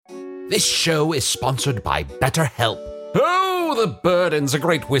This show is sponsored by BetterHelp. Oh, the burdens a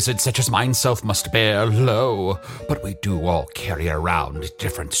great wizard such as myself must bear, lo. But we do all carry around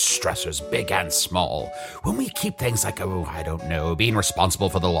different stressors, big and small. When we keep things like, being responsible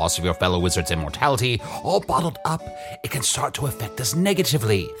for the loss of your fellow wizard's immortality, all bottled up, it can start to affect us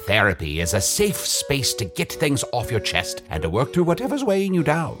negatively. Therapy is a safe space to get things off your chest and to work through whatever's weighing you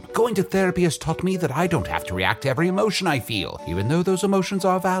down. Going to therapy has taught me that I don't have to react to every emotion I feel, even though those emotions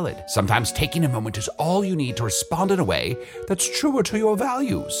are valid. Sometimes taking a moment is all you need to respond in a way that's truer to your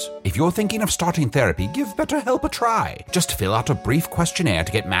values. If you're thinking of starting therapy, give BetterHelp a try. Just fill out a brief questionnaire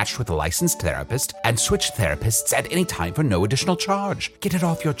to get matched with a licensed therapist and switch therapists at any time for no additional charge. Get it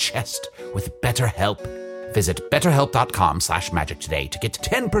off your chest with BetterHelp. Visit betterhelp.com/magic today to get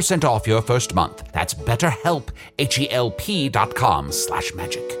 10% off your first month. That's BetterHelp,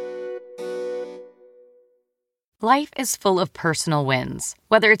 HELP.com/magic. Life is full of personal wins.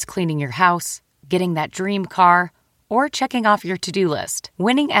 Whether it's cleaning your house, getting that dream car, or checking off your to-do list,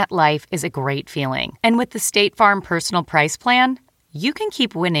 winning at life is a great feeling. And with the State Farm Personal Price Plan, you can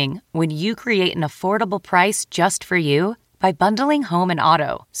keep winning when you create an affordable price just for you by bundling home and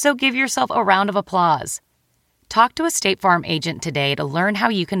auto. So give yourself a round of applause. Talk to a State Farm agent today to learn how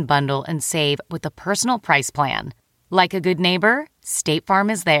you can bundle and save with the Personal Price Plan. Like a good neighbor, State Farm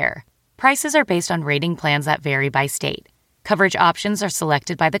is there. Prices are based on rating plans that vary by state. Coverage options are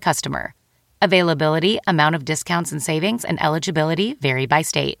selected by the customer. Availability, amount of discounts and savings, and eligibility vary by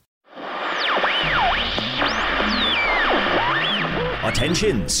state.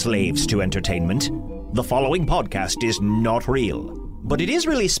 Attention, slaves to entertainment. The following podcast is not real, but it is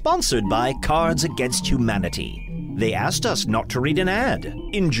really sponsored by Cards Against Humanity. They asked us not to read an ad.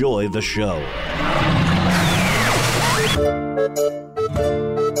 Enjoy the show.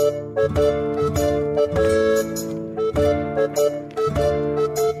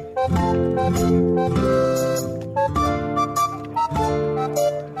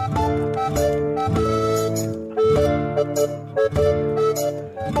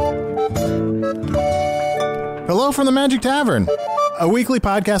 Hello from the Magic Tavern, a weekly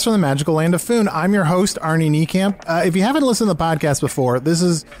podcast from the magical land of Foon. I'm your host, Arnie Niekamp. If you haven't listened to the podcast before, this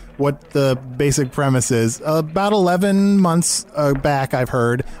is what the basic premise is. About 11 months back, I've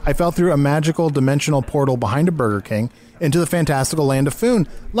heard, I fell through a magical dimensional portal behind a Burger King into the fantastical land of Foon.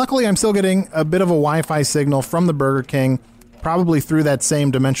 Luckily, I'm still getting a bit of a Wi-Fi signal from the Burger King, probably through that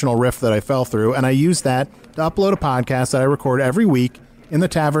same dimensional rift that I fell through, and I use that to upload a podcast that I record every week in the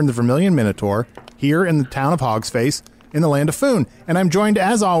Tavern, the Vermilion Minotaur, here in the town of Hogsface, in the land of Foon. And I'm joined,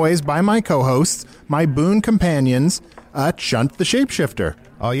 as always, by my co-hosts, my boon companions, Chunt the Shapeshifter.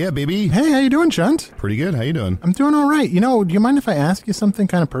 Oh, yeah, baby. Hey, how you doing, Chunt? Pretty good. How you doing? I'm doing all right. You know, do you mind if I ask you something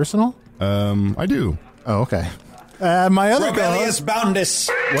kind of personal? I do. Oh, okay. My other Rebellious co-host... Boundus.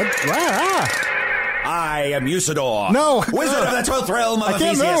 What? I am Usador. No. Wizard of the 12th realm of I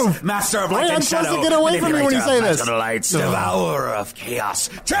can't Ephesius, move. Master of Why light am I and supposed shadow, to get away from me when you say manipulator of this? magical lights, devourer of chaos,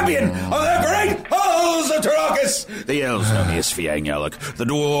 champion of the great halls of Tarakas. The elves know me as Fiang Yaluk, the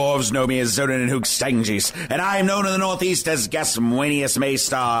dwarves know me as Zodan and Hook Stangis, and I am known in the northeast as Gasmwanius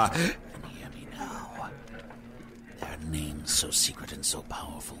Maystar. Hear me now. Their names so secret and so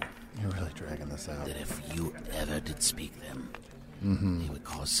powerful. You're really dragging this out. That if you ever did speak them, they would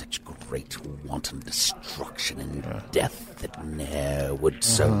cause such great wanton destruction and death that ne'er would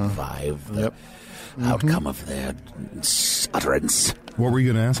survive the outcome of their utterance. What were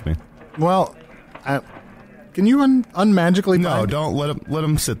you going to ask me? Well, can you unmagically... No, don't let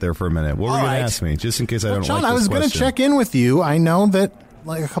him sit there for a minute. What were you going to ask me, just in case I don't John, like this I was going to check in with you. I know that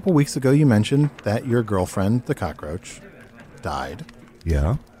like a couple weeks ago you mentioned that your girlfriend, the cockroach, died.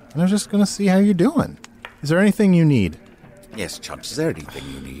 Yeah. And I was just going to see how you're doing. Is there anything you need? Yes, Chunks, is there anything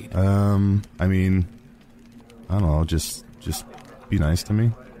you need? I mean, I don't know, just be nice to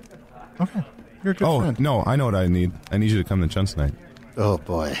me. Okay. You're a good friend. No, I know what I need. I need you to come to Chunt's night. Oh,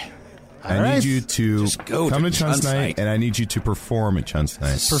 boy. I need you to come to Chunt's Chunt's night, and I need you to perform at Chunt's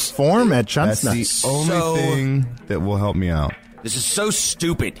night. Perform at Chunt's night? That's the only thing that will help me out. This is so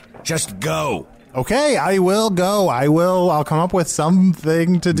stupid. Just go. Okay, I will go. I'll come up with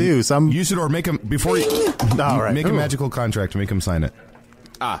something to do. Usador, make him before you all right. Make a magical contract to make him sign it.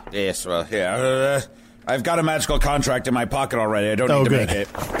 Ah, yes, well, here. I've got a magical contract in my pocket already. I don't need to make it.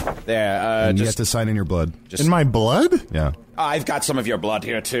 There, and you have to sign in your blood. In my blood? Yeah. I've got some of your blood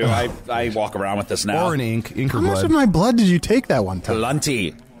here, too. I walk around with this now. Or an ink or How blood. much of my blood did you take that one time?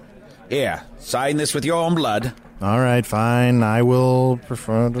 Plenty. Here, sign this with your own blood. All right, fine. I will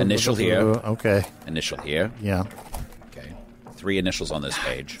prefer... Initial here. Okay. Initial here. Yeah. Okay. 3 initials on this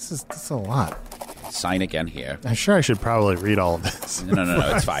page. This is a lot. sign again here. I'm sure I should probably read all of this. No,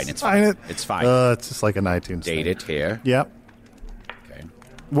 it's fine. It's Sign fine. it. It's fine. It's just like an iTunes Date thing. it here. Yep. Okay.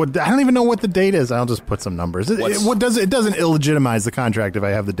 What? I don't even know what the date is. I'll just put some numbers. It doesn't illegitimize the contract if I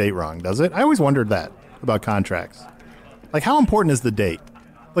have the date wrong, does it? I always wondered that about contracts. Like, how important is the date?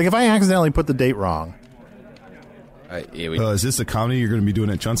 Like, if I accidentally put the date wrong. Is this a comedy you're going to be doing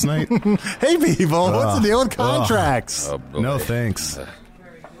at Chunt's night? Hey, people, what's the deal with contracts? No, thanks.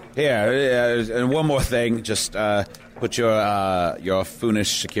 Here, and one more thing. Just put your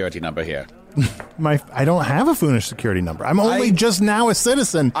Foonish security number here. I don't have a Foonish security number. I'm only just now a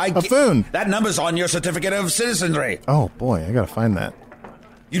citizen of Foon. That number's on your certificate of citizenry. Oh, boy, I got to find that.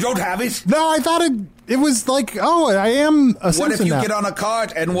 You don't have it? No, I thought it was like, I am a citizen What if you now. get on a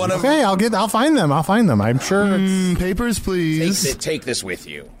cart and one of... Okay, I'll find them. I'm sure it's... Papers, please. Take this with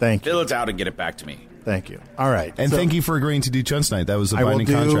you. Thank you. Fill it out and get it back to me. Thank you. All right. And thank you for agreeing to do Chunt's night. That was a I will binding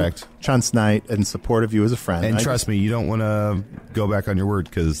do contract. Chunt's night in support of you as a friend. And trust me, you don't want to go back on your word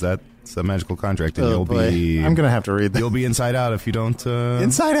because that's a magical contract, and I'm going to have to read that. You'll be inside out if you don't.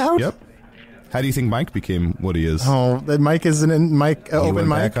 Inside out? Yep. How do you think Mike became what he is? Oh, that Mike is open mic back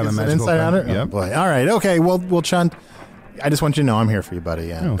on a is an magical inside outer. Yep. Oh, boy. All right. Okay. Well, Chunt, I just want you to know I'm here for you,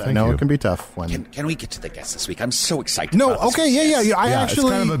 buddy. And thank I know you. it can be tough when. Can we get to the guest this week? I'm so excited. No. about this Okay. Yeah. guest. I actually.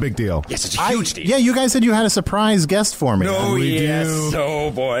 it's kind of a big deal. Yes, it's a huge deal. Yeah. You guys said you had a surprise guest for me. Oh, We yes. do. Oh,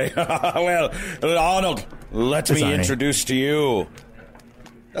 boy. Well, Arnold, let It's me Arnie. introduce to you.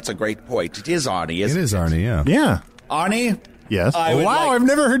 That's a great point. It is Arnie, It isn't it? is Arnie, yeah. Yeah. Arnie? Yes. I would Wow. like- I've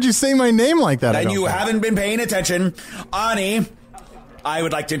never heard you say my name like that. I And don't you think. haven't been paying attention. Arnie, I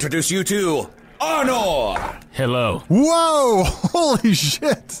would like to introduce you to Arnor. Hello. Whoa! Holy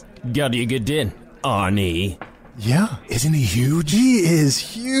shit! Got you good in, Arnie. Yeah. Isn't he huge? He is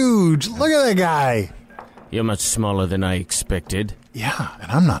huge. Look at that guy. You're much smaller than I expected. Yeah, and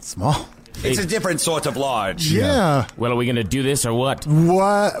I'm not small. It's a different sort of large. Yeah. Well, are we going to do this or what?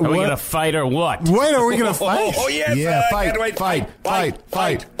 What? Are we going to fight or what? Wait, are we going to fight? Oh, yes. Yeah, I can't wait. fight.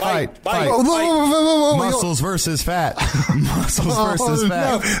 Whoa, whoa. Muscles versus fat. Muscles versus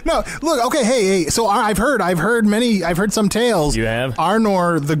fat. No. Look, okay, hey. So I've heard some tales. You have?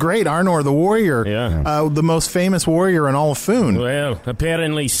 Arnor the Great, Arnor the Warrior. Yeah. The most famous warrior in all of Foon. Well,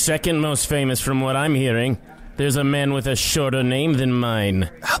 apparently second most famous from what I'm hearing. There's a man with a shorter name than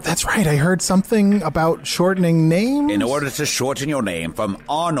mine. Oh, that's right. I heard something about shortening names. In order to shorten your name from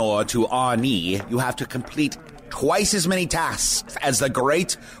Arnor to Arnie, you have to complete twice as many tasks as the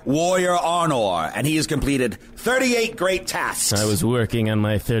great warrior Arnor, and he has completed 38 great tasks. I was working on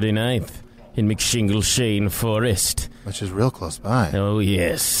my 39th in McShingleshane Forest. Which is real close by. Oh,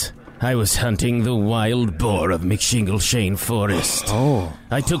 yes. I was hunting the wild boar of McShingleshane Forest. Oh.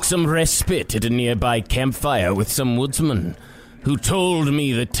 I took some respite at a nearby campfire with some woodsmen who told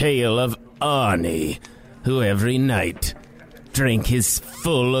me the tale of Arnie, who every night drank his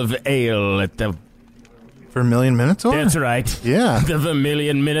full of ale at the... Vermilion Minotaur? That's right. Yeah. The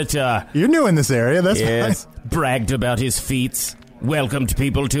Vermilion Minotaur. You're new in this area. That's Yes. nice. Bragged about his feats, welcomed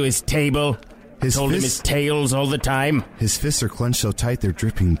people to his table, told him his tales all the time. His fists are clenched so tight they're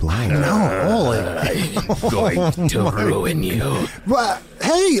dripping blood. No, holy. I'm going to ruin you. Well,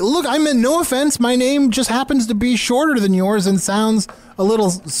 hey, look, I meant no offense. My name just happens to be shorter than yours and sounds a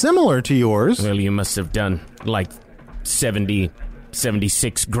little similar to yours. Well, you must have done like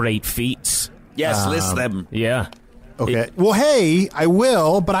 76 great feats. Yes, list them. Yeah. Okay. Well, hey, I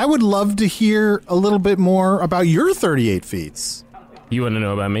will, but I would love to hear a little bit more about your 38 feats. You want to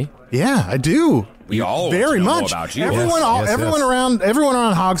know about me? Yeah, I do. We all very know much. about you. Everyone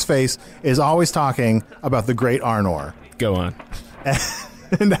around Hog's Face is always talking about the great Arnor Go on.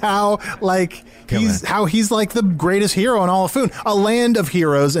 and how he's like the greatest hero in all of Foon, a land of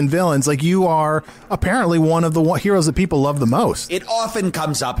heroes and villains. Like, you are apparently one of the heroes that people love the most. It often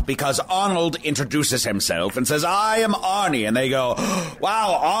comes up because Arnold introduces himself and says, I am Arnie. And they go,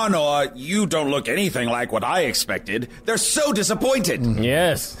 wow, Arnor, you don't look anything like what I expected. They're so disappointed.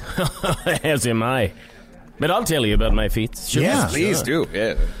 Yes. As am I. But I'll tell you about my feats. Sure. Yeah. Please do.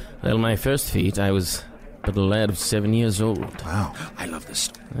 Yeah. Well, my first feat, I was but a lad of 7 years old. Wow. I love this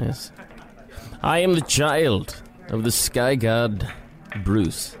story. Yes. I am the child of the sky god,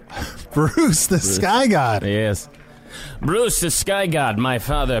 Bruce. Bruce, the Sky God. Yes. Bruce, the sky god, my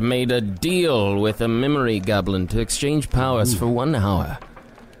father, made a deal with a memory goblin to exchange powers for 1 hour.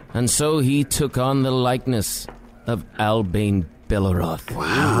 And so he took on the likeness of Albane Belleroth.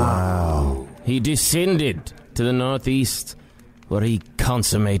 Wow. He descended to the northeast, where he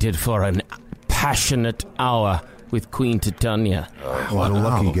consummated for an passionate hour with Queen Titania. What a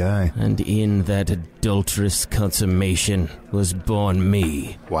lucky guy. And in that adulterous consummation was born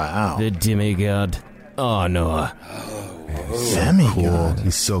me, Wow. the demigod Arnor. Demigod. Cool.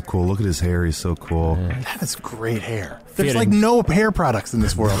 He's so cool. Look at his hair. He's so cool. That is great hair. There's Fitting. like no hair products in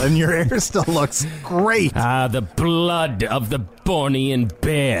this world, and your hair still looks great. The blood of the Bornean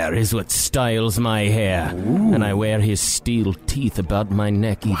bear is what styles my hair. And I wear his steel teeth about my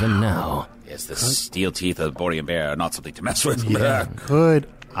neck even now. Yes, the steel teeth of the Borean bear are not something to mess with. Yeah. Could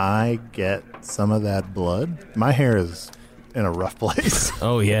I get some of that blood? My hair is in a rough place.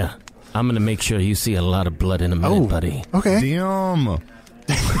 Oh, yeah. I'm going to make sure you see a lot of blood in a minute, buddy. Okay. Damn.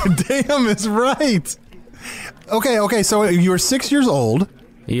 Damn is right. Okay, so you were 6 years old.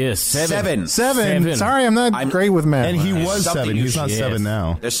 Yes, seven. Seven. Sorry, I'm not great with math. And he was Something 7. you He's not should- 7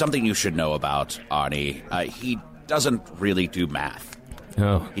 now. There's something you should know about Arnie. He doesn't really do math.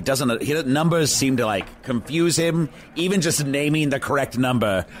 Oh, He doesn't. Numbers seem to confuse him. Even just naming the correct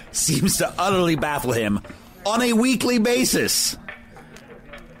number seems to utterly baffle him on a weekly basis.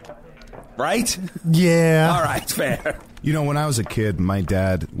 Right? Yeah. All right, fair. You know, when I was a kid, my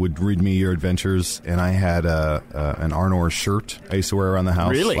dad would read me your adventures, and I had an Arnor shirt I used to wear around the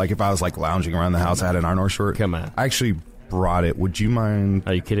house. Really? Like, if I was, lounging around the house, I had an Arnor shirt. Come on. I actually brought it. Would you mind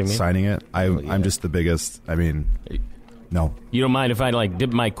Are you kidding me? signing it? I'm just the biggest. I mean, no. you don't mind if I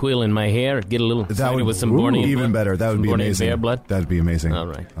dip my quill in my hair, get a little That excited would with some Bornean even blood? better. That would Some be Bornean amazing. bear blood? That'd be amazing. All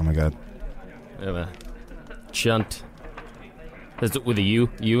right. Oh, my God. Chunt. Is it with a U?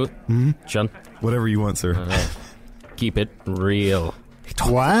 You? Chunt. Whatever you want, sir. Keep it real.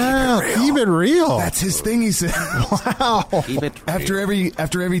 Wow. Keep it real. That's his thing, he said. Wow. Keep it After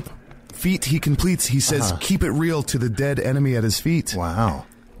every feat he completes, he says, keep it real to the dead enemy at his feet. Wow.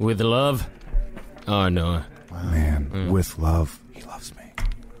 With love? Oh, no. Man, with love. He loves me.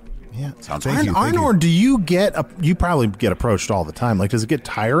 Yeah. Sounds Thank you, thank Arnor, you. do you you probably get approached all the time. Does it get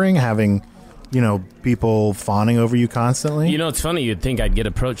tiring having, people fawning over you constantly? You know, it's funny, you'd think I'd get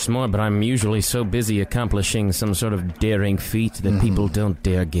approached more, but I'm usually so busy accomplishing some sort of daring feat that people don't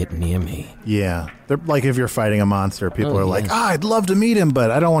dare get near me. Yeah. They're like if you're fighting a monster, people are like, yes. I'd love to meet him,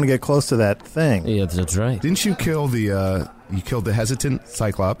 but I don't want to get close to that thing. Yeah, that's right. Didn't you kill you killed the hesitant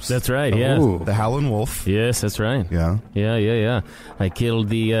Cyclops? That's right, yeah. Ooh. The Howlin' Wolf. Yes, that's right. Yeah. Yeah. I killed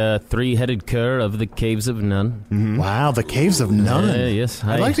the three-headed cur of the Caves of None. Wow, the Caves of None. Yes.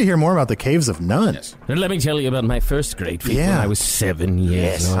 I'd like to hear more about the Caves of None. And let me tell you about my first great feat when Yeah. I was 7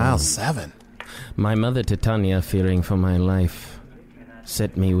 years old. Wow, 7. My mother, Titania, fearing for my life,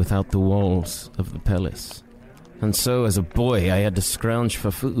 set me without the walls of the palace. And so, as a boy, I had to scrounge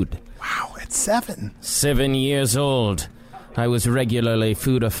for food. Wow, it's 7. 7 years old. I was regularly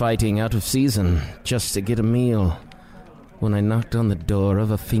food or fighting out of season just to get a meal when I knocked on the door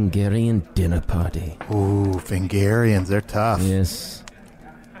of a Fingarian dinner party. Ooh, Fingarians, they're tough. Yes.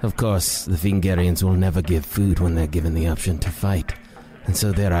 Of course, the Fingarians will never give food when they're given the option to fight. And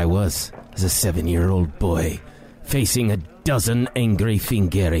so there I was, as a 7-year-old boy, facing a dozen angry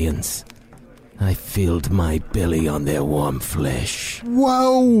Fingarians. I filled my belly on their warm flesh.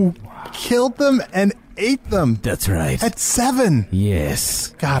 Whoa! Killed them and ate them. That's right. At 7. Yes.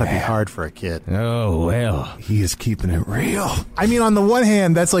 Gotta be hard for a kid. Oh, well. He is keeping it real. I mean, on the one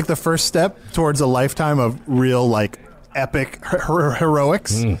hand, that's like the first step towards a lifetime of real, epic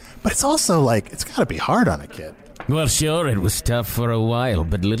heroics. But it's also it's gotta be hard on a kid. Well, sure, it was tough for a while,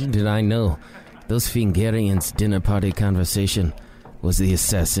 but little did I know, those Fingarians' dinner party conversation was the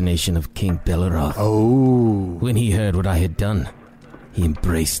assassination of King Belleroth. Oh. When he heard what I had done, he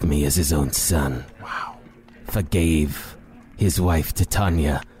embraced me as his own son. Wow. Forgave his wife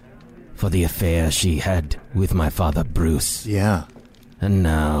Titania for the affair she had with my father Bruce. Yeah. And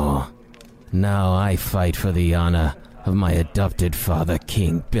now I fight for the honor of my adopted father,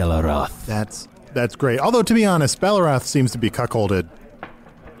 King Belleroth. That's great. Although, to be honest, Belleroth seems to be cuckolded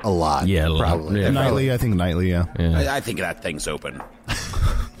a lot. Yeah, a lot. probably. Yeah. Nightly, I think nightly, yeah. I think that thing's open.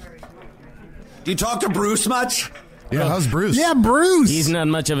 Do you talk to Bruce much? Yeah, how's Bruce? Yeah, Bruce. He's not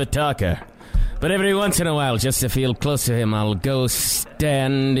much of a talker. But every once in a while, just to feel close to him, I'll go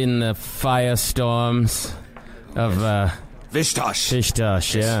stand in the firestorms of Vishtosh.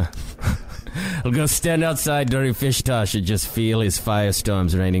 Fishtosh, yeah. I'll go stand outside during Fishtosh and just feel his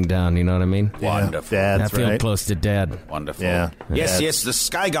firestorms raining down, you know what I mean? Wonderful. Dad's I feel right. close to Dad. Wonderful. Yeah. Yes, the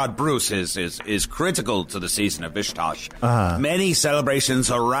Sky God Bruce is critical to the season of Vishtosh. Many celebrations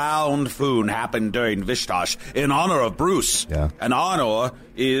around Foon happen during Vishtosh in honor of Bruce. Yeah. And Arnor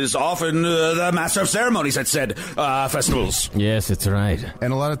is often the master of ceremonies at said festivals. Yes, it's right.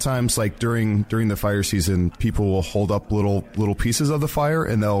 And a lot of times, during the fire season, people will hold up little pieces of the fire,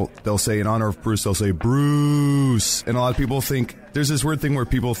 and they'll say in honor of Bruce. Bruce, they'll say Bruce. And a lot of people think, there's this weird thing where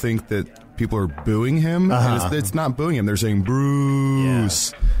people think that people are booing him. And it's not booing him. They're saying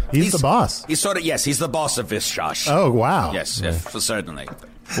Bruce. Yeah. He's the boss. He's he's the boss of Vishash. Oh, wow. Yes, certainly.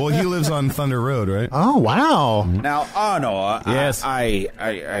 Well, he lives on Thunder Road, right? Oh, wow. Now, Arnor, yes.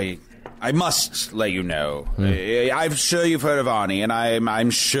 I must let you know. I'm sure you've heard of Arnie, and I'm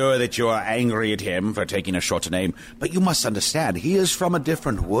sure that you're angry at him for taking a shorter name. But you must understand, he is from a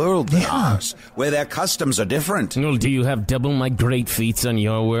different world than ours, where their customs are different. Well, do you have double my great feats on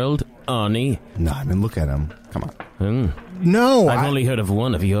your world, Arnie? No, I mean, look at him. Come on. No. I've only heard of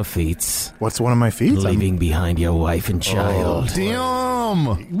one of your feats. What's one of my feats? Leaving behind your wife and child.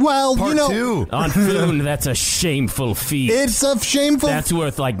 Damn. Well, Part two. On Foon, that's a shameful feat. It's a shameful... That's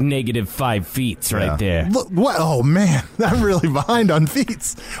worth like -5 feats right there. Look, what? Oh, man. I'm really behind on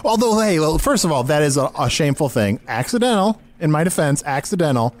feats. Although, hey, well, first of all, that is a shameful thing. Accidental, in my defense,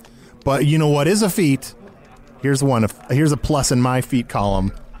 accidental. But you know what is a feat? Here's a plus in my feat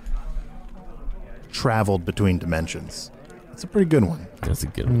column. Traveled between dimensions. That's a pretty good one. That's a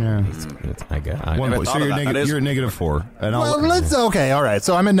good one. Yeah. I got. One point. So you're at -4. And okay, all right.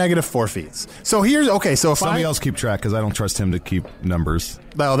 So I'm at -4 feats. So here's So if somebody else keep track because I don't trust him to keep numbers.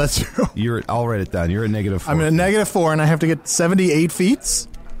 No, that's true. I'll write it down. You're at -4. I'm at -4, and I have to get 78 feats.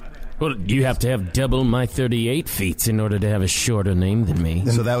 Well, you have to have double my 38 feats in order to have a shorter name than me.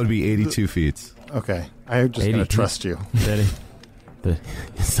 So that would be 82 feats. Okay, I'm just gonna trust you.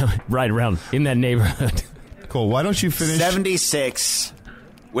 Right around in that neighborhood. Cool. Why don't you finish 76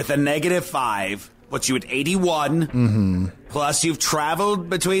 with a -5 puts you at 81. Mm-hmm. Plus, you've traveled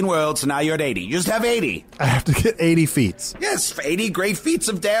between worlds, so now you're at 80. You just have 80. I have to get 80 feats. Yes, 80 great feats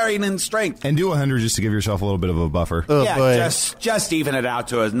of daring and strength. and do 100 just to give yourself a little bit of a buffer. Oh, Yeah, boy. just even it out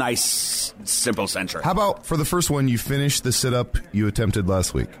to a nice, simple center. How about for the first one, you finish the sit-up you attempted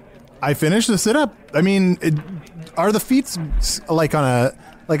last week? I finished the sit-up. I mean, are the feats like on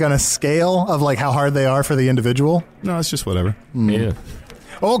a scale of like how hard they are for the individual? No, it's just whatever. Yeah.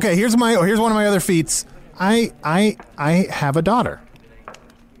 Okay, here's one of my other feats. I have a daughter.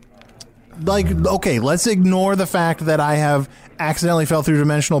 Like, okay, let's ignore the fact that I have accidentally fell through a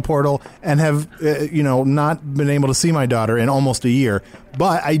dimensional portal and have not been able to see my daughter in almost a year.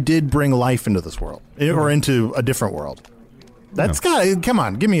 But I did bring life into this world, or into a different world. That's come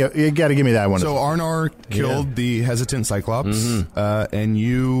on, you got to give me that one. So Arnor killed the hesitant Cyclops, and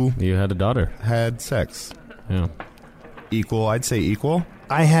you had a daughter. Had sex. Yeah. Equal, I'd say equal.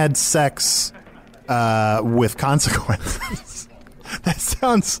 I had sex with consequences. That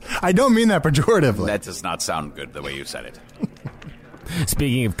sounds... I don't mean that pejoratively. That does not sound good the way you said it.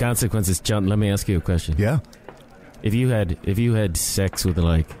 Speaking of consequences, John, let me ask you a question. Yeah. If you had sex with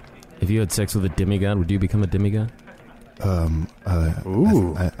a demigod, would you become a demigod?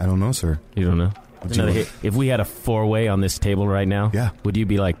 Ooh. I don't know, sir. You don't know? If we had a 4-way on this table right now, would you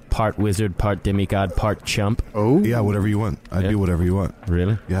be like part wizard, part demigod, part chump? Oh. Yeah, whatever you want. I'd be whatever you want.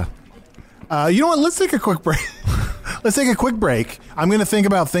 Really? Yeah. You know what? Let's take a quick break. I'm going to think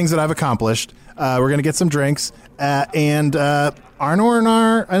about things that I've accomplished. We're going to get some drinks, and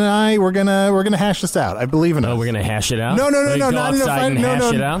Arnor and I we're gonna hash this out. I believe in us. Oh, we're gonna hash it out. No, not in a fight.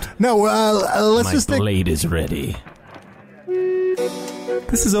 Hash it out. No, let's My just blade is ready.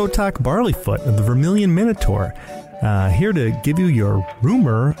 This is Otak Barleyfoot of the Vermilion Minotaur, here to give you your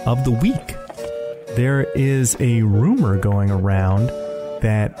rumor of the week. There is a rumor going around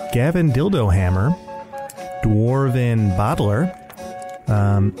that Gavin Dildohammer, Dwarven Bottler,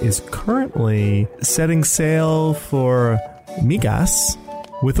 is currently setting sail for Migas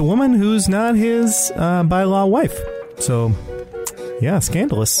with a woman who's not his by-law wife. So, yeah,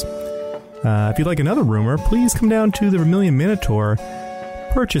 scandalous. If you'd like another rumor, please come down to the Vermilion Minotaur,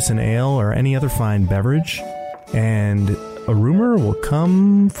 purchase an ale or any other fine beverage, and a rumor will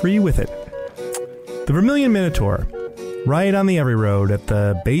come free with it. The Vermilion Minotaur, right on the Every Road at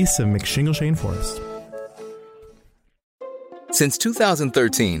the base of McShingleshane Forest. Since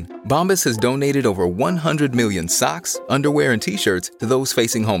 2013, Bombas has donated over 100 million socks, underwear, and T-shirts to those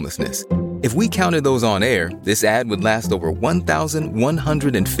facing homelessness. If we counted those on air, this ad would last over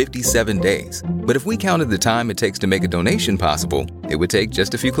 1,157 days. But if we counted the time it takes to make a donation possible, it would take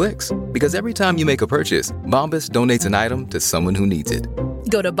just a few clicks. Because every time you make a purchase, Bombas donates an item to someone who needs it.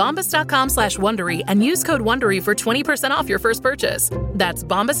 Go to bombas.com/Wondery and use code WONDERY for 20% off your first purchase. That's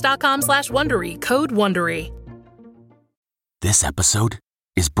bombas.com/Wondery, code WONDERY. This episode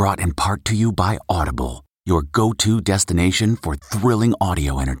is brought in part to you by Audible, your go-to destination for thrilling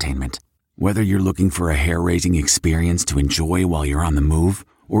audio entertainment. Whether you're looking for a hair-raising experience to enjoy while you're on the move,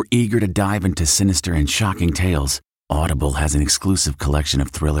 or eager to dive into sinister and shocking tales, Audible has an exclusive collection of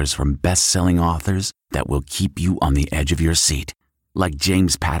thrillers from best-selling authors that will keep you on the edge of your seat. Like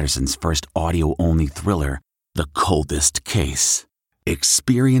James Patterson's first audio-only thriller, The Coldest Case.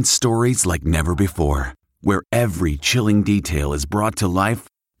 Experience stories like never before, where every chilling detail is brought to life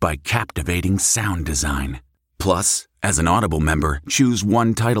by captivating sound design. Plus, as an Audible member, choose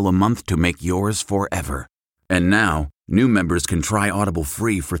one title a month to make yours forever. And now, new members can try Audible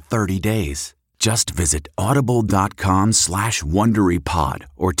free for 30 days. Just visit audible.com/WonderyPod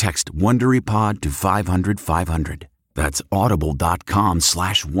or text WonderyPod to 500-500. That's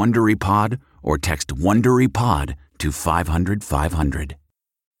audible.com/WonderyPod or text WonderyPod to 500-500.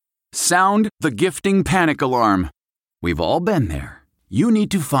 Sound the gifting panic alarm. We've all been there. You need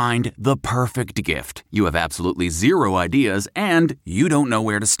to find the perfect gift. You have absolutely zero ideas and you don't know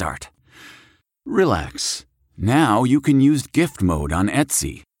where to start. Relax. Now you can use gift mode on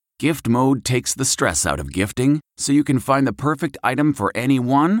Etsy. Gift mode takes the stress out of gifting, so you can find the perfect item for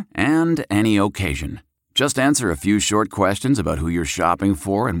anyone and any occasion. Just answer a few short questions about who you're shopping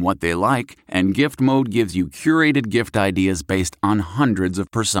for and what they like, and gift mode gives you curated gift ideas based on hundreds of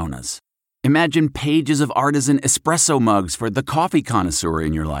personas. Imagine pages of artisan espresso mugs for the coffee connoisseur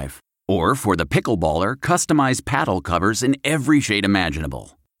in your life. Or for the pickleballer, customized paddle covers in every shade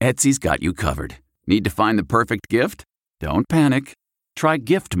imaginable. Etsy's got you covered. Need to find the perfect gift? Don't panic. Try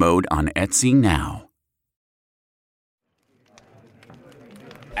gift mode on Etsy now.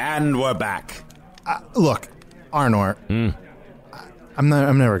 And we're back. Look, Arnor, I'm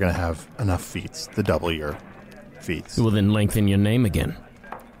never going to have enough feats to double your feats. Well, then lengthen your name again.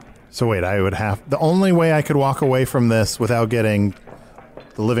 So wait, the only way I could walk away from this without getting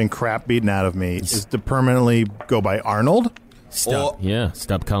the living crap beaten out of me is to permanently go by Arnold? Stop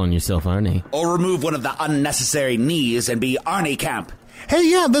calling yourself Arnie. Or remove one of the unnecessary knees and be Arnie Camp. Hey,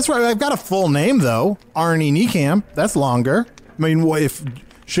 yeah, that's right. I've got a full name, though. Arnie Niekamp. That's longer. I mean,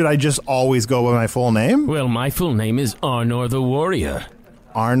 should I just always go by my full name? Well, my full name is Arnor the Warrior.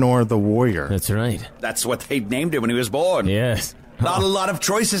 Arnor the Warrior. That's right. That's what they named him when he was born. Yes. Not a lot of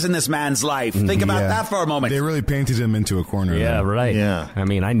choices in this man's life. Think about that for a moment. They really painted him into a corner. Yeah, then. right. Yeah. I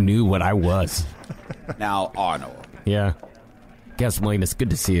mean, I knew what I was. Now, Arnold. Yeah. Guess, Wayne, it's good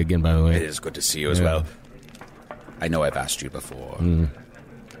to see you again, by the way. It is good to see you as well. I know I've asked you before.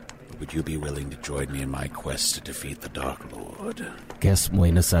 But would you be willing to join me in my quest to defeat the Dark Lord? Guess,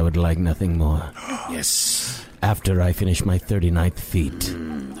 Waynus, I would like nothing more. Yes. After I finish my 39th feat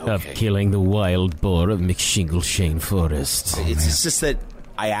of killing the wild boar of McShingleshane Forest. It's just that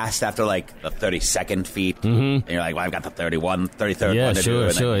I asked after, like, the 32nd feat, and you're like, well, I've got the 33rd yeah, one to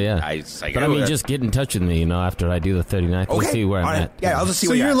do. Sure, yeah. But I mean, just get in touch with me, after I do the 39th. We'll see where I'm at. Yeah, I'll just see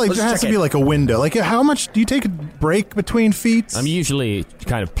so where you're at. like, Let's there has to check be in. like a window. Like, how much do you take a break between feats? I'm usually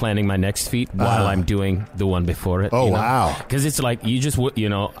kind of planning my next feat while I'm doing the one before it. Oh, wow. Because it's like, you just,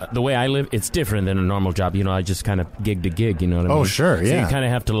 the way I live, it's different than a normal job. I just kind of gig to gig, you know what I mean? Oh, sure, So yeah. you kind of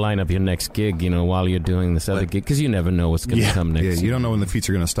have to line up your next gig, while you're doing this other gig, because you never know what's going to come next. Yeah, you don't know when the feats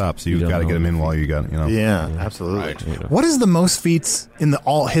are going to stop, so you've got to get them in while you got, Yeah, absolutely. What is the most feats in the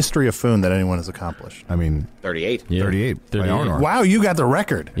all history of Foon that anyone has accomplished? I mean, 38. Yeah. 38 by 38. Arnor. Wow, you got the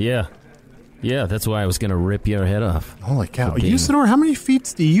record. Yeah. Yeah, that's why I was going to rip your head off. Holy cow. Usador, how many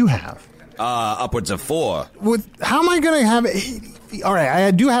feats do you have? Upwards of 4. How am I going to have 80 feet? All right,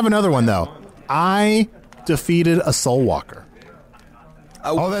 I do have another one, though. I defeated a Soul Walker.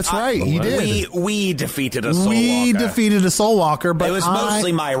 Oh, that's right. He did. We defeated a Soul We Walker. defeated a Soul Walker, but It was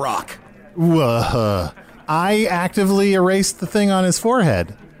mostly my rock. I actively erased the thing on his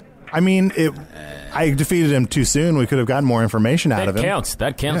forehead. I mean, I defeated him too soon. We could have gotten more information out of him. That counts.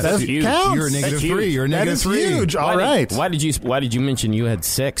 That That's huge. counts. You're a That's negative huge. 3. You're a That negative is 3. huge. All right. Why did you mention you had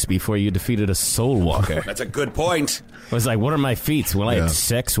sex before you defeated a Soul Walker? That's a good point. I was like, what are my feats? Well, I had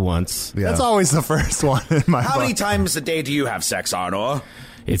sex once. Yeah. That's always the first one in my How book. many times a day do you have sex, Arnor?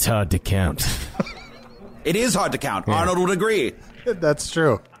 It's hard to count. It is hard to count. Arnold would agree. That's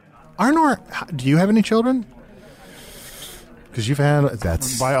true. Arnor, do you have any children? Because you've had,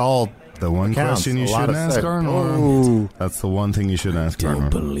 That's by all the one accounts, question you a lot shouldn't of ask sex. Arnor. Oh. That's the one thing you shouldn't ask Don't Arnor.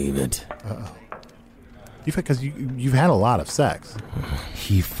 believe it. Because you've had a lot of sex.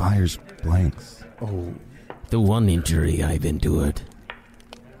 He fires blanks. Oh. The one injury I've endured.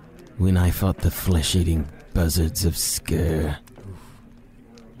 When I fought the flesh-eating buzzards of Sker.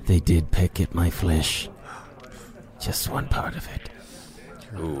 They did peck at my flesh. Just one part of it.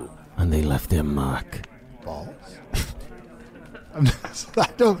 Ooh. And they left their mark. Balls? I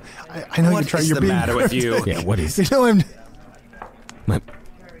know What you're trying. is You're the being matter with cryptic. you? Yeah, what is You it? know,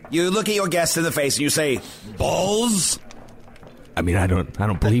 You look at your guest in the face and you say, balls? I mean, I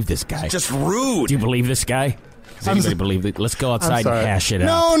don't believe this guy. Just rude. Do you believe this guy? Does anybody believe it? Let's go outside and hash it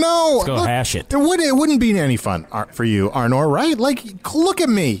out. No. Let's go hash it. It wouldn't be any fun for you, Arnor, right? Like, look at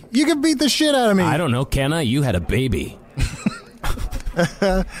me. You can beat the shit out of me. I don't know, can I? You had a baby.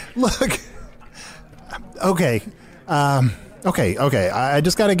 Look. Okay. Okay. I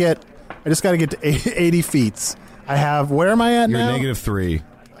just got to get to 80 feet. I have. Where am I at now? You're -3.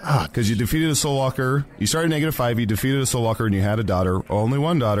 Because you defeated a soul walker. You started -5. You defeated a soul walker, and you had a daughter. Only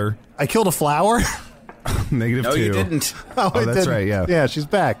one daughter. I killed a flower. -2. No, you didn't. Oh, that's didn't. right. Yeah. Yeah, she's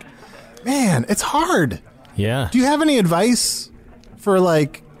back. Man, it's hard. Yeah. Do you have any advice for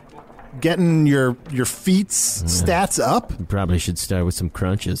like getting your feet's stats up? You probably should start with some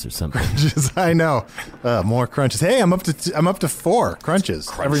crunches or something. I know. More crunches. Hey, I'm up to 4 crunches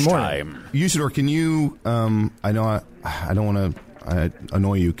every morning. Usador, can you? I know I don't want to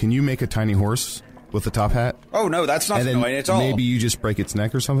annoy you. Can you make a tiny horse with a top hat? Oh no, that's not annoying at all. Maybe you just break its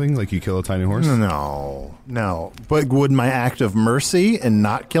neck or something. Like you kill a tiny horse. No. But would my act of mercy and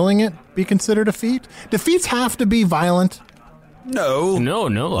not killing it be considered a feat? Do feats have to be violent? No.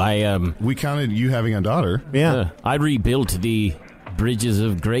 We counted you having a daughter. Yeah. I rebuilt the bridges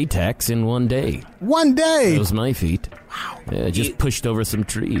of Greytax in one day. One day? That was my feat. Wow. Yeah, just pushed over some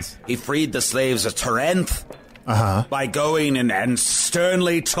trees. He freed the slaves of Tarenth. By going and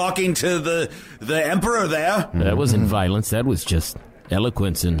sternly talking to the emperor there. That wasn't violence. That was just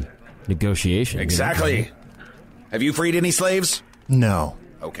eloquence and negotiation. Exactly. You know? Have you freed any slaves? No.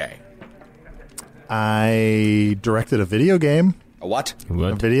 Okay. I directed a video game. A what?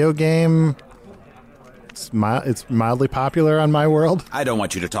 A video game. It's mildly popular on my world. I don't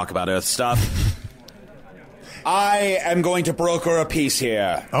want you to talk about Earth stuff. I am going to broker a peace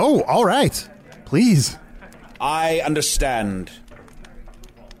here. Oh, all right. Please. I understand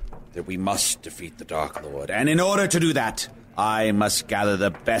that we must defeat the Dark Lord, and in order to do that, I must gather the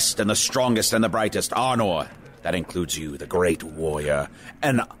best and the strongest and the brightest. Arnor, that includes you, the great warrior,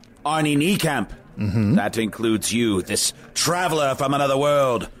 and Arnie Niekamp, that includes you, this traveler from another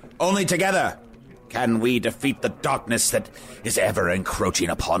world. Only together can we defeat the darkness that is ever encroaching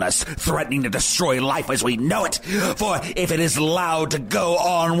upon us, threatening to destroy life as we know it. For if it is allowed to go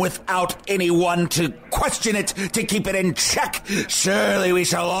on without anyone to question it, to keep it in check, surely we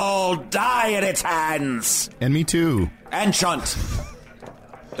shall all die at its hands. And me too. And Chunt.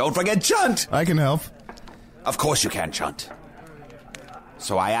 Don't forget Chunt. I can help. Of course you can, Chunt.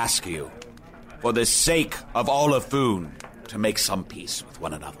 So I ask you, for the sake of all of Foon, to make some peace with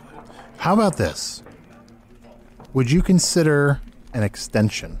one another. How about this? Would you consider an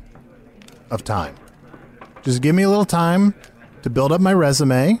extension of time? Just give me a little time to build up my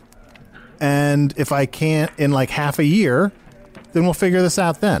resume, and if I can't in like half a year, then we'll figure this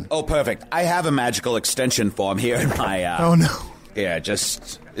out then. Oh, perfect. I have a magical extension form here in my... Oh, no. Yeah,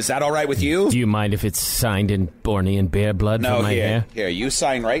 just... Is that all right with you? Do you mind if it's signed in Bornean bear blood No, for my hair? Here, you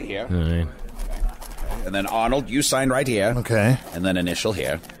sign right here. All right. And then Arnold, you sign right here. Okay. And then initial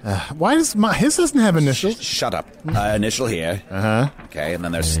here. Why does his doesn't have initials? Shut up. Initial here. Okay, and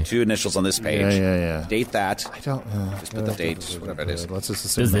then there's 2 initials on this page. Yeah. Date that. I don't... Just put the date, whatever it is. Let's just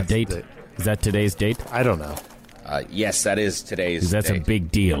assume Is the that's date? Is that today's date? I don't know. Yes, that is today's Because that's date. a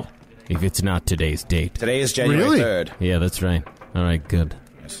big deal if it's not today's date. Today is January Really? 3rd. Yeah, that's right. All right, good.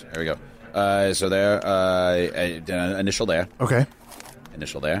 Yes, there we go. So there, initial there. Okay.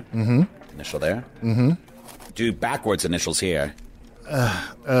 Initial there. Mm-hmm. Initial there. Mm-hmm. Do backwards initials here.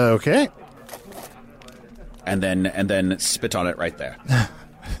 Okay. And then spit on it right there.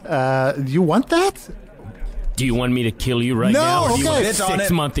 You want that? Do you want me to kill you right No, now, or do you want a okay. Spit on it.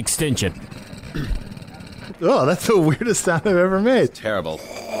 6-month extension? Oh, that's the weirdest sound I've ever made. Terrible.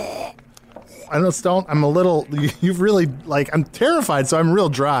 I don't. I'm a little. You've really I'm terrified, so I'm real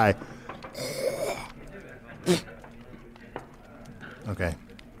dry. Okay.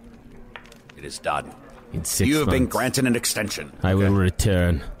 It is done. In 6 You have been months, granted an extension. I will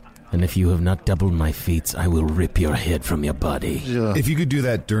return, and if you have not doubled my feats, I will rip your head from your body. If you could do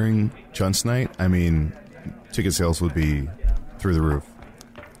that during Chunt's night, I mean, ticket sales would be through the roof.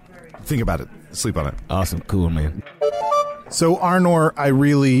 Think about it. Sleep on it. Awesome. Cool, man. So Arnor, I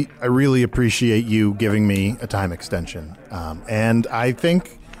really appreciate you giving me a time extension, and I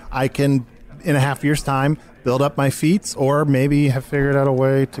think I can, in a half year's time, build up my feats, or maybe have figured out a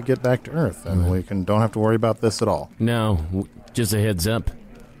way to get back to Earth, and we don't have to worry about this at all. No, just a heads up.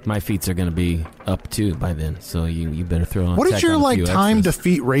 My feats are going to be up too by then, so you better throw on. What is your a few time extras. to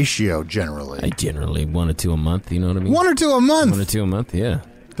feat ratio generally? I generally 1 or 2 a month. You know what I mean? 1 or 2 a month. 1 or 2 a month. Yeah.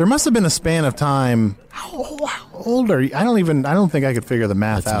 There must have been a span of time. How old are you? I don't think I could figure the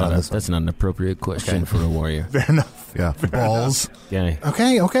math out on this. That's not an appropriate question for a warrior. Fair enough. Yeah, balls. Yeah.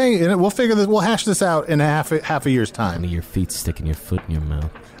 Okay. And we'll figure this. We'll hash this out in half a year's time. One of your feet sticking your foot in your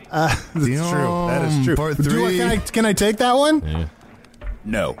mouth. That's true. That is true. Part 3. Can I take that one? Yeah.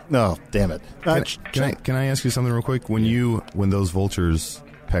 No. No, damn it. Can I ask you something real quick? When those vultures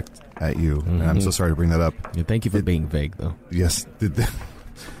pecked at you, and I'm so sorry to bring that up. Yeah, thank you for being vague, though. Yes. Did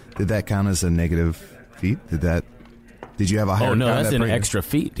that count as a negative feat? Did you have a higher? Oh no, that's an extra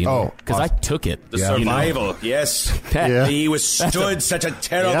feat. Because I took it. The survival, yes. He withstood such a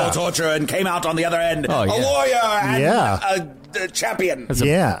terrible torture and came out on the other end a warrior and a champion. That's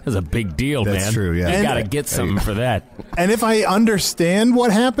a big deal, man. That's true, yeah. You got to get something for that. And if I understand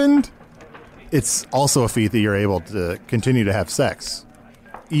what happened, it's also a feat that you're able to continue to have sex.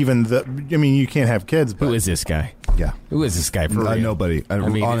 You can't have kids, but... Who is this guy? Yeah. Who is this guy for real? Nobody.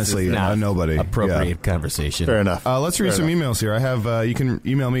 Honestly, nobody. Appropriate conversation. Fair enough. Let's read some emails here. I have, you can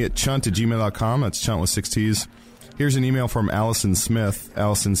email me at chunt@gmail.com. That's chunt with 6 T's. Here's an email from Allison Smith.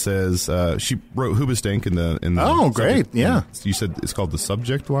 Allison says, she wrote Hoobastank in the Oh, great. Subject. Yeah. You said it's called the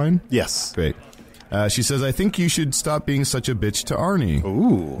subject line? Yes. Great. She says, I think you should stop being such a bitch to Arnie.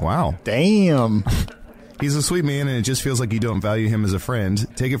 Ooh. Wow. Damn. He's a sweet man, and it just feels like you don't value him as a friend.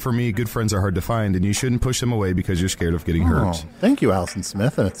 Take it from me, good friends are hard to find, and you shouldn't push them away because you're scared of getting hurt. Thank you, Allison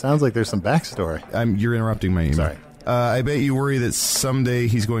Smith, and it sounds like there's some backstory. You're interrupting my email. Sorry. I bet you worry that someday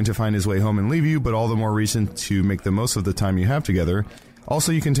he's going to find his way home and leave you, but all the more reason to make the most of the time you have together.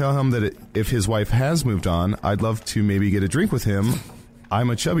 Also, you can tell him that if his wife has moved on, I'd love to maybe get a drink with him.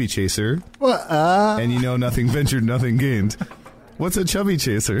 I'm a chubby chaser, and you know nothing ventured, nothing gained. What's a chubby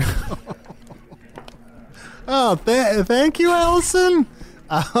chaser? Oh, thank you, Allison.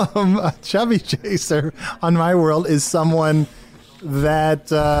 A chubby chaser on my world is someone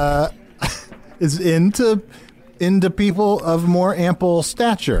that is into people of more ample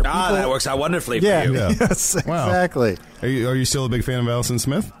stature. That works out wonderfully for you. Yeah. Yes, Wow. exactly. Are you still a big fan of Allison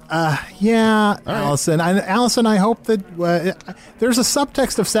Smith? Yeah, Allison. Allison, I hope that there's a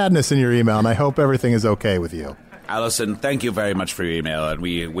subtext of sadness in your email, and I hope everything is okay with you. Allison, thank you very much for your email, and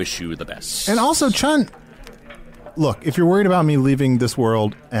we wish you the best. And also, Chunt, look, if you're worried about me leaving this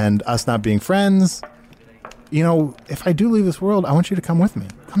world and us not being friends, if I do leave this world, I want you to come with me.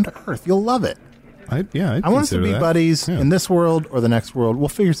 Come to Earth. You'll love it. I want us to be buddies in this world or the next world. We'll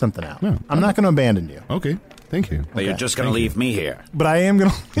figure something out. Yeah. I'm not going to abandon you. Okay. Thank you. But you're just going to leave me here. But I am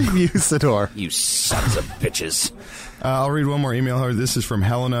going to leave you, Sador. You sons of bitches. I'll read one more email here. This is from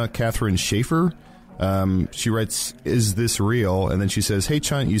Helena Catherine Schaefer. She writes, "Is this real?" And then she says, "Hey,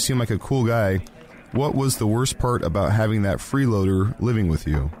 Chunt, you seem like a cool guy. What was the worst part about having that freeloader living with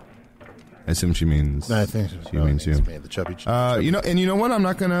you?" I assume she means. I think she means you. The chubby. You know what? I'm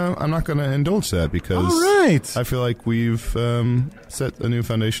not gonna indulge that because all right. I feel like we've set a new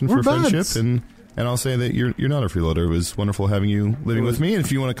foundation for buds. friendship, and I'll say that you're not a freeloader. It was wonderful having you living with me, and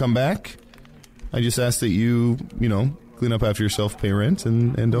if you want to come back, I just ask that you clean up after yourself, pay rent,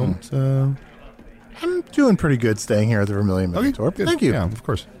 and don't. I'm doing pretty good staying here at the Vermilion Minotaur. Okay, thank you. Yeah, of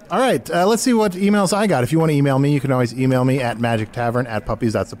course. All right, let's see what emails I got. If you want to email me, you can always email me at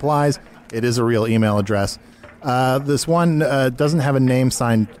magictavern@puppies.supplies. It is a real email address. This one doesn't have a name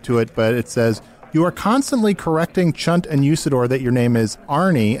signed to it, but it says, "You are constantly correcting Chunt and Usador that your name is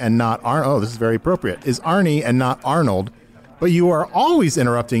Arnie and not Arnold." Oh, this is very appropriate. Is Arnie and not Arnold, but you are always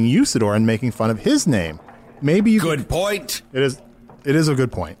interrupting Usador and making fun of his name. Maybe you Good point. It is a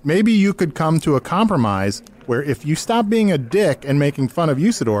good point. Maybe you could come to a compromise where if you stop being a dick and making fun of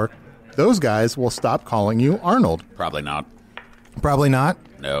Usador, those guys will stop calling you Arnold. Probably not. Probably not?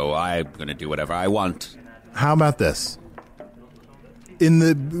 No, I'm going to do whatever I want. How about this?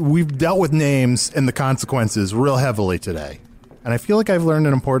 We've dealt with names and the consequences real heavily today, and I feel like I've learned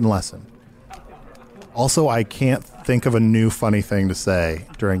an important lesson. Also, I can't think of a new funny thing to say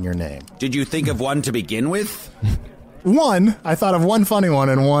during your name. Did you think of one to begin with? One. I thought of one funny one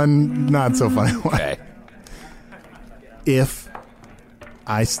and one not so funny one. Okay. If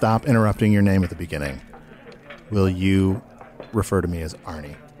I stop interrupting your name at the beginning, will you refer to me as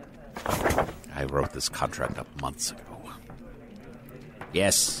Arnie? I wrote this contract up months ago.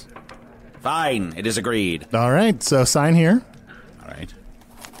 Yes. Fine. It is agreed. All right. So sign here. All right.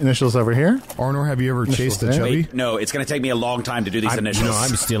 Initials over here. Arnor, have you ever chased a chubby? Wait, no, it's going to take me a long time to do these initials.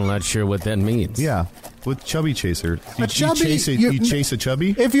 I'm still not sure what that means. Yeah. With chubby chaser. A chubby, you chase a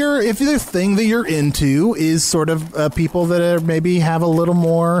chubby? If the thing that you're into is sort of people that are maybe have a little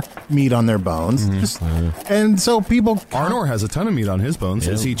more meat on their bones, and so people. Arnor has a ton of meat on his bones.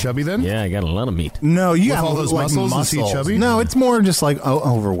 Yeah. Is he chubby then? Yeah, I got a lot of meat. No, you With have all those like muscles, is he chubby? No, it's more just like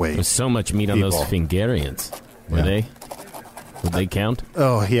overweight. There's so much meat on those People. Fingarians. Would they count?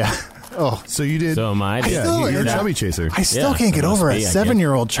 Oh yeah. Oh, So you did. So am I. You're a chubby chaser. I still Yeah, can't get it must over a be, I guess.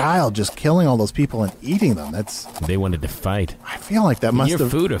 7-year-old child just killing all those people and eating them. They wanted to fight. I feel like that must Your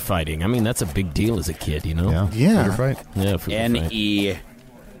have. food are fighting. I mean, that's a big deal as a kid, you know? Yeah. Fight or fight. Yeah, food or fight.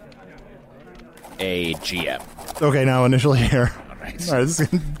 NEAGM. Okay, now initial here. All right, this is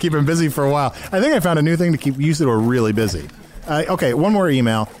going to keep him busy for a while. I think I found a new thing to keep you two are really busy. Okay, one more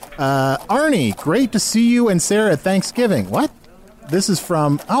email. Arnie, great to see you and Sarah at Thanksgiving. What? This is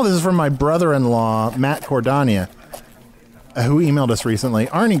from my brother-in-law, Matt Cordania, who emailed us recently.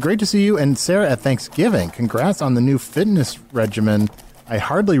 Arnie, great to see you and Sarah at Thanksgiving. Congrats on the new fitness regimen. I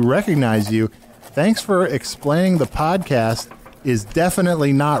hardly recognize you. Thanks for explaining the podcast is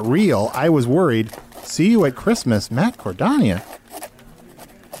definitely not real. I was worried. See you at Christmas, Matt Cordania.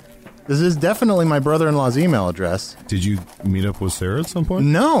 This is definitely my brother-in-law's email address. Did you meet up with Sarah at some point?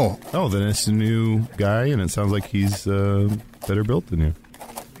 No. Oh, then it's a new guy, and it sounds like he's better built than you.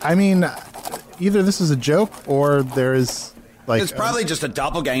 I mean, either this is a joke or there is, like... It's probably just a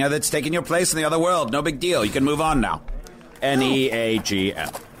doppelganger that's taking your place in the other world. No big deal. You can move on now.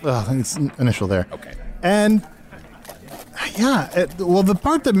 NEAGM. Oh, it's initial there. Okay. And, yeah, the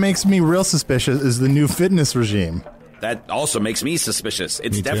part that makes me real suspicious is the new fitness regime. That also makes me suspicious.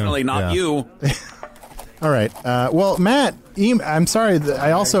 It's Me too. definitely not you. All right. Well, Matt, I'm sorry.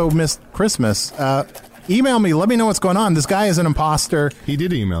 I also missed Christmas. Email me. Let me know what's going on. This guy is an imposter. He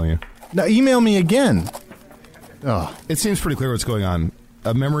did email you. No, email me again. Oh. It seems pretty clear what's going on.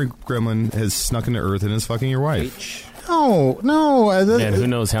 A memory gremlin has snuck into Earth and is fucking your wife. No. And who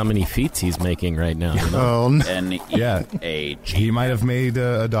knows how many feats he's making right now. You know? Oh, no. NEAGM. He might have made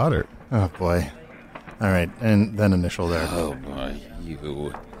a daughter. Oh, boy. All right. And then initial there. Oh, boy.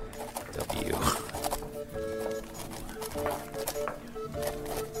 U-W.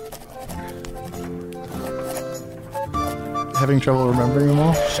 Having trouble remembering them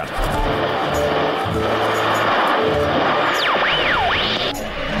all? Shut up.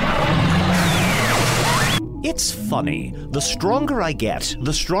 It's funny. The stronger I get,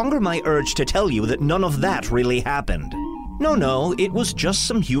 the stronger my urge to tell you that none of that really happened. No, it was just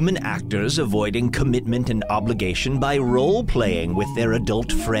some human actors avoiding commitment and obligation by role-playing with their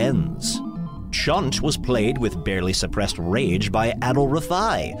adult friends. Chunt was played with barely suppressed rage by Adol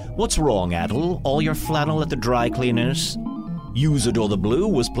Rafai. What's wrong, Adol? All your flannel at the dry cleaners? Usador the Blue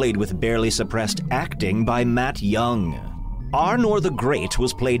was played with barely suppressed acting by Matt Young. Arnor the Great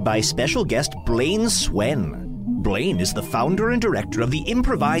was played by special guest Blaine Swen. Blaine is the founder and director of the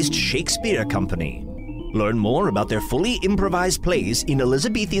Improvised Shakespeare Company. Learn more about their fully improvised plays in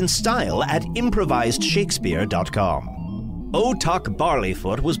Elizabethan style at improvisedshakespeare.com. Otak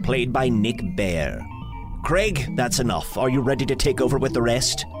Barleyfoot was played by Nick Bear. Craig, that's enough. Are you ready to take over with the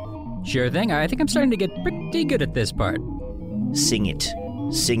rest? Sure thing. I think I'm starting to get pretty good at this part. Sing it.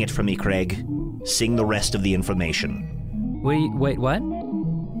 Sing it for me, Craig. Sing the rest of the information. Wait, what?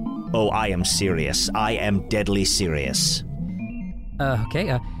 Oh, I am serious. I am deadly serious.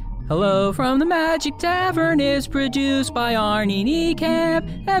 Okay, Hello from the Magic Tavern is produced by Arnie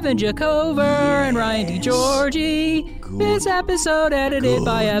Niekamp, Evan Jacover, and Ryan DeGiorgi. This episode edited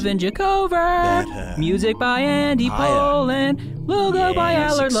by Evan Jacover. Music by Andy Poland. Logo by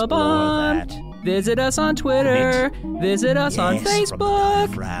Allard LeBon. Visit us on Twitter. Visit us on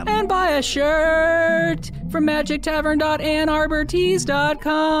Facebook. And buy a shirt from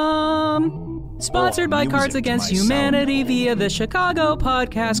magictavern.annarbortees.com. Sponsored by Cards Against Humanity via the Chicago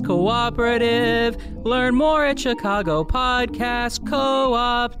Podcast Cooperative. Learn more at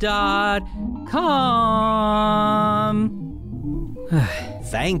chicagopodcastcoop.com.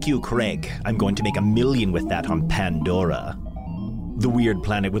 Thank you, Craig. I'm going to make $1 million with that on Pandora. The weird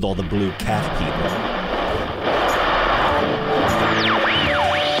planet with all the blue cat people.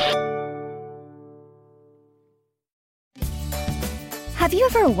 Have you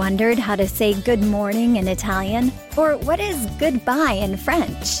ever wondered how to say good morning in Italian? Or what is goodbye in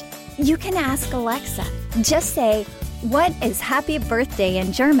French? You can ask Alexa. Just say, what is happy birthday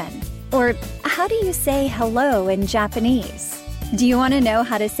in German? Or how do you say hello in Japanese? Do you want to know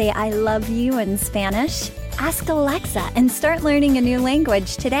how to say I love you in Spanish? Ask Alexa and start learning a new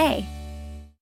language today.